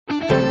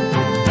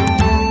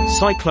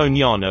Cyclone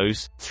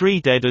Janos,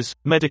 3 dead as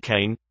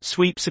Medicane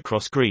sweeps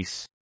across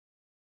Greece.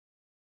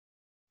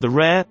 The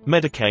rare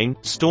Medicane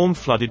storm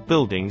flooded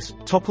buildings,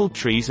 toppled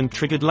trees and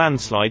triggered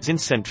landslides in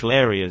central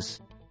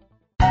areas.